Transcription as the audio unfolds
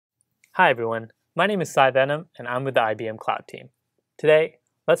Hi everyone, my name is Sai Vennam and I'm with the IBM Cloud team. Today,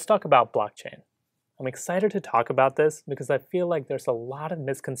 let's talk about blockchain. I'm excited to talk about this because I feel like there's a lot of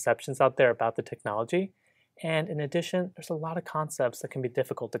misconceptions out there about the technology, and in addition, there's a lot of concepts that can be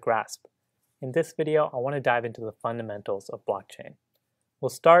difficult to grasp. In this video, I want to dive into the fundamentals of blockchain. We'll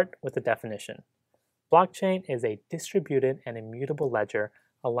start with the definition. Blockchain is a distributed and immutable ledger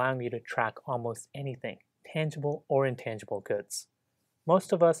allowing you to track almost anything, tangible or intangible goods.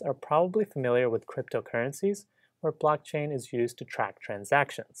 Most of us are probably familiar with cryptocurrencies, where blockchain is used to track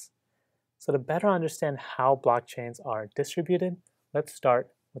transactions. So to better understand how blockchains are distributed, let's start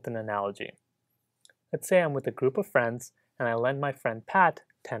with an analogy. Let's say I'm with a group of friends and I lend my friend Pat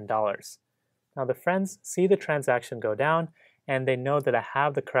 $10. Now the friends see the transaction go down and they know that I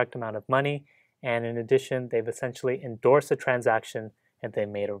have the correct amount of money, and in addition they've essentially endorsed the transaction and they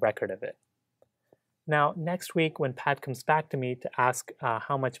made a record of it. Now, next week when Pat comes back to me to ask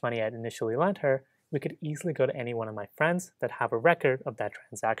how much money I'd initially lent her, we could easily go to any one of my friends that have a record of that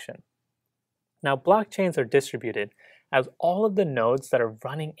transaction. Now, blockchains are distributed as all of the nodes that are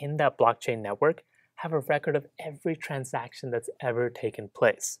running in that blockchain network have a record of every transaction that's ever taken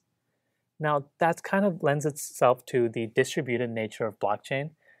place. Now, that kind of lends itself to the distributed nature of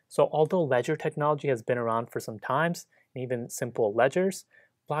blockchain. So although ledger technology has been around for some times, and even simple ledgers,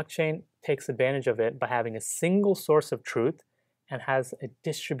 blockchain takes advantage of it by having a single source of truth and has a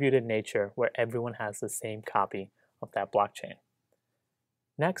distributed nature where everyone has the same copy of that blockchain.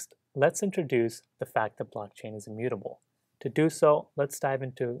 Next, let's introduce the fact that blockchain is immutable. To do so, let's dive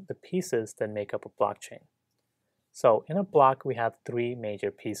into the pieces that make up a blockchain. So in a block, we have three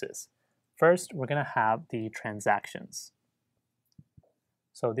major pieces. First, we're going to have the transactions.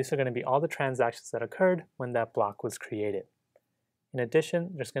 So these are going to be all the transactions that occurred when that block was created. In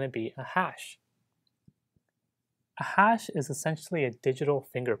addition, there's going to be a hash. A hash is essentially a digital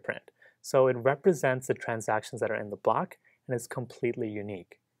fingerprint, so it represents the transactions that are in the block and is completely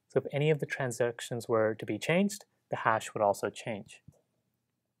unique. So if any of the transactions were to be changed, the hash would also change.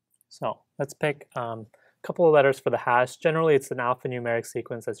 So let's pick a couple of letters for the hash. Generally, it's an alphanumeric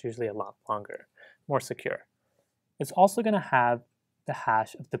sequence that's usually a lot longer, more secure. It's also going to have the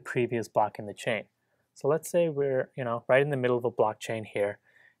hash of the previous block in the chain. So let's say we're right in the middle of a blockchain here,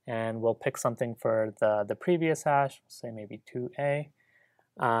 and we'll pick something for the previous hash, say maybe 2a.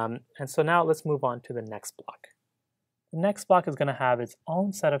 And so now let's move on to the next block. The next block is going to have its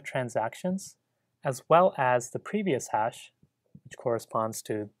own set of transactions, as well as the previous hash, which corresponds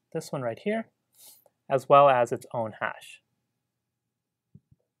to this one right here, as well as its own hash.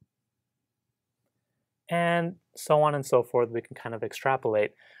 And so on and so forth. We can kind of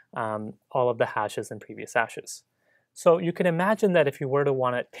extrapolate all of the hashes and previous hashes. So you can imagine that if you were to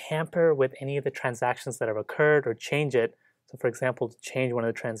want to tamper with any of the transactions that have occurred or change it, so for example, to change one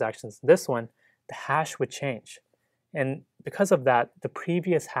of the transactions to this one, the hash would change. And because of that, the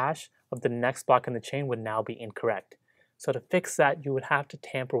previous hash of the next block in the chain would now be incorrect. So to fix that, you would have to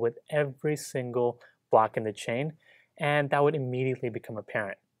tamper with every single block in the chain, and that would immediately become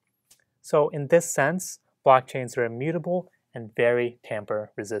apparent. So in this sense, blockchains are immutable and very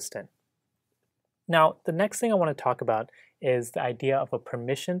tamper resistant. Now, the next thing I want to talk about is the idea of a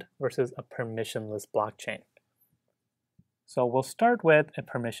permissioned versus a permissionless blockchain. So we'll start with a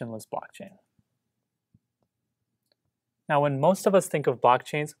permissionless blockchain. Now, when most of us think of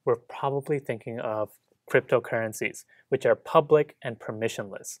blockchains, we're probably thinking of cryptocurrencies, which are public and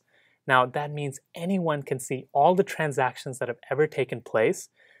permissionless. Now, that means anyone can see all the transactions that have ever taken place.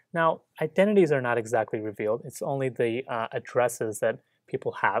 Now, identities are not exactly revealed. It's only the addresses that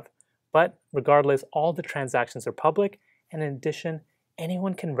people have. But regardless, all the transactions are public. And in addition,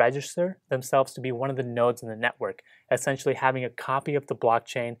 anyone can register themselves to be one of the nodes in the network, essentially having a copy of the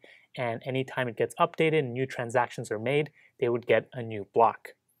blockchain. And anytime it gets updated and new transactions are made, they would get a new block.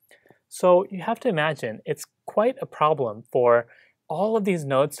 So you have to imagine it's quite a problem for all of these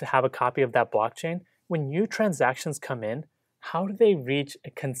nodes to have a copy of that blockchain. When new transactions come in, how do they reach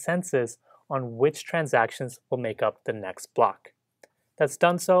a consensus on which transactions will make up the next block? That's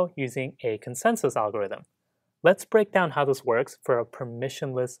done so using a consensus algorithm. Let's break down how this works for a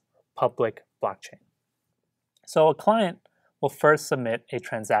permissionless public blockchain. So a client will first submit a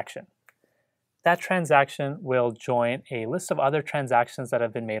transaction. That transaction will join a list of other transactions that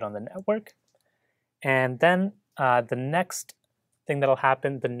have been made on the network. And then the next thing that'll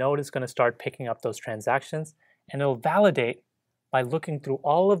happen, the node is going to start picking up those transactions, and it'll validate by looking through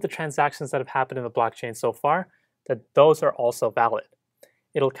all of the transactions that have happened in the blockchain so far, that those are also valid.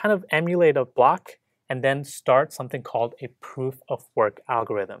 It'll kind of emulate a block and then start something called a proof of work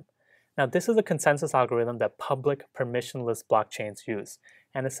algorithm. Now, this is a consensus algorithm that public permissionless blockchains use.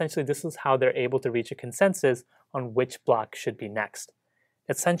 and essentially this is how they're able to reach a consensus on which block should be next.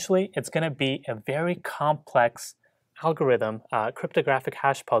 Essentially, it's going to be a very complex algorithm, cryptographic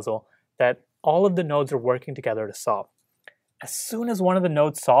hash puzzle that all of the nodes are working together to solve. As soon as one of the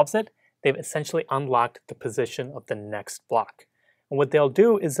nodes solves it, they've essentially unlocked the position of the next block. And what they'll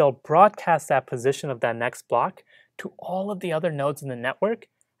do is they'll broadcast that position of that next block to all of the other nodes in the network,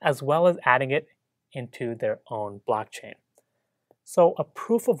 as well as adding it into their own blockchain. So a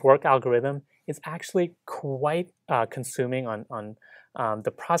proof of work algorithm is actually quite consuming on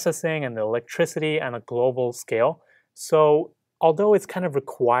the processing and the electricity on a global scale. So although it's kind of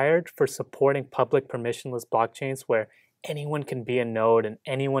required for supporting public permissionless blockchains where anyone can be a node and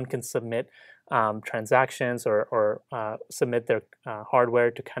anyone can submit transactions or submit their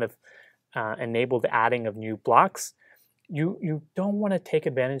hardware to kind of enable the adding of new blocks, you don't want to take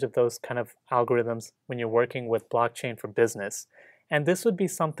advantage of those kind of algorithms when you're working with blockchain for business. And this would be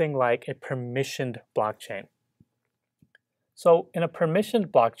something like a permissioned blockchain. So in a permissioned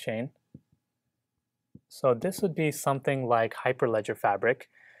blockchain, so this would be something like Hyperledger Fabric,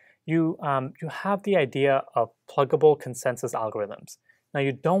 you have the idea of pluggable consensus algorithms. Now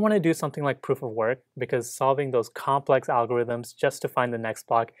you don't want to do something like proof of work because solving those complex algorithms just to find the next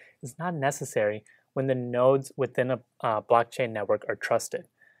block is not necessary when the nodes within a blockchain network are trusted.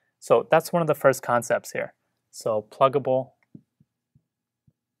 So that's one of the first concepts here. So pluggable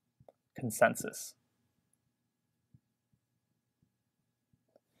consensus.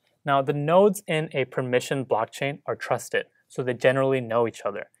 Now the nodes in a permissioned blockchain are trusted, so they generally know each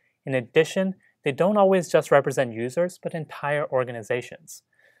other. In addition, they don't always just represent users, but entire organizations.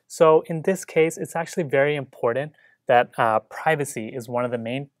 So in this case, it's actually very important that privacy is one of the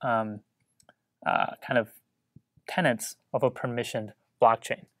main kind of tenets of a permissioned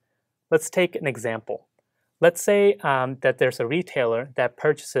blockchain. Let's take an example. Let's say that there's a retailer that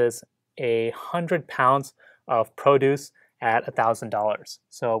purchases 100 pounds of produce at $1,000.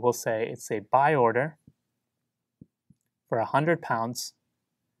 So we'll say it's a buy order for 100 pounds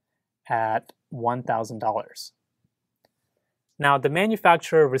at $1,000. Now the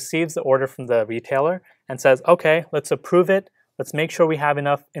manufacturer receives the order from the retailer and says, okay, let's approve it, let's make sure we have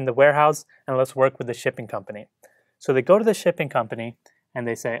enough in the warehouse, and let's work with the shipping company. So they go to the shipping company and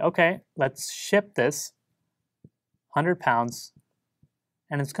they say, okay, let's ship this 100 pounds,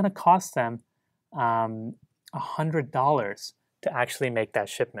 and it's going to cost them $100 to actually make that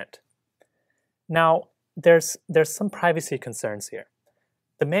shipment. Now, there's some privacy concerns here.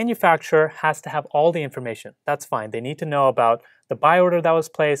 The manufacturer has to have all the information. That's fine. They need to know about the buy order that was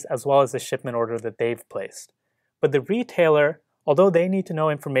placed as well as the shipment order that they've placed. But the retailer, although they need to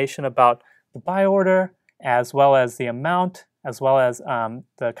know information about the buy order as well as the amount, as well as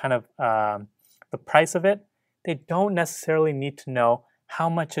the kind of the price of it, they don't necessarily need to know how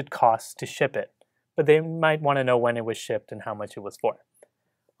much it costs to ship it. But they might want to know when it was shipped and how much it was for.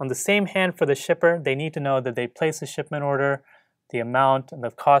 On the same hand, for the shipper, they need to know that they placed a shipment order, the amount and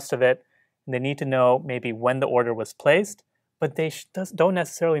the cost of it, and they need to know maybe when the order was placed, but they don't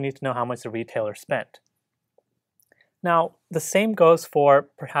necessarily need to know how much the retailer spent. Now, the same goes for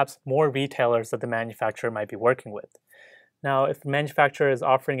perhaps more retailers that the manufacturer might be working with. Now, if the manufacturer is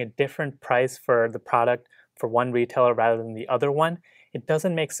offering a different price for the product for one retailer rather than the other one, it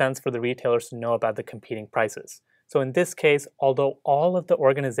doesn't make sense for the retailers to know about the competing prices. So in this case, although all of the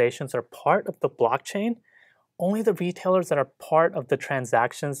organizations are part of the blockchain, only the retailers that are part of the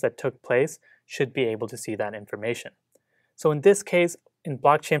transactions that took place should be able to see that information. So in this case, in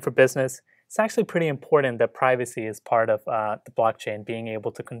blockchain for business, it's actually pretty important that privacy is part of the blockchain, being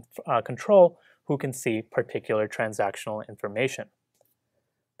able to control who can see particular transactional information.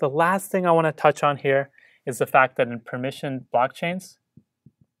 The last thing I want to touch on here is the fact that in permissioned blockchains,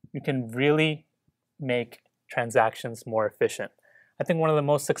 you can really make transactions more efficient. I think one of the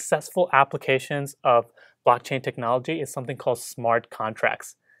most successful applications of blockchain technology is something called smart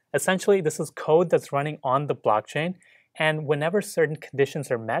contracts. Essentially, this is code that's running on the blockchain, and whenever certain conditions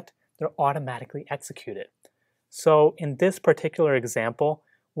are met, they're automatically executed. So in this particular example,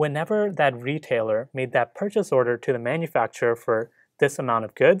 whenever that retailer made that purchase order to the manufacturer for this amount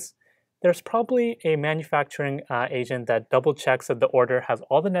of goods, there's probably a manufacturing agent that double checks that the order has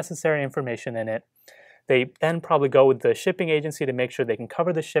all the necessary information in it. They then probably go with the shipping agency to make sure they can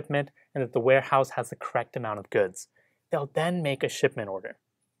cover the shipment and that the warehouse has the correct amount of goods. They'll then make a shipment order.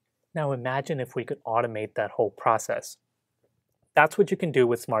 Now imagine if we could automate that whole process. That's what you can do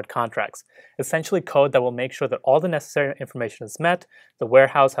with smart contracts. Essentially code that will make sure that all the necessary information is met, the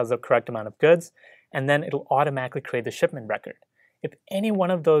warehouse has the correct amount of goods, and then it'll automatically create the shipment record. If any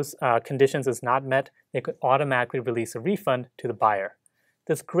one of those conditions is not met, they could automatically release a refund to the buyer.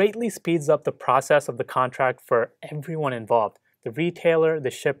 This greatly speeds up the process of the contract for everyone involved, the retailer,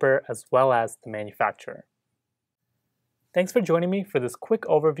 the shipper, as well as the manufacturer. Thanks for joining me for this quick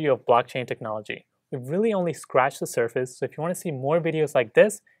overview of blockchain technology. We've really only scratched the surface, so if you want to see more videos like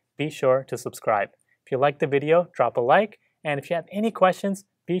this, be sure to subscribe. If you liked the video, drop a like, and if you have any questions,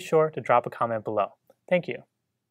 be sure to drop a comment below. Thank you.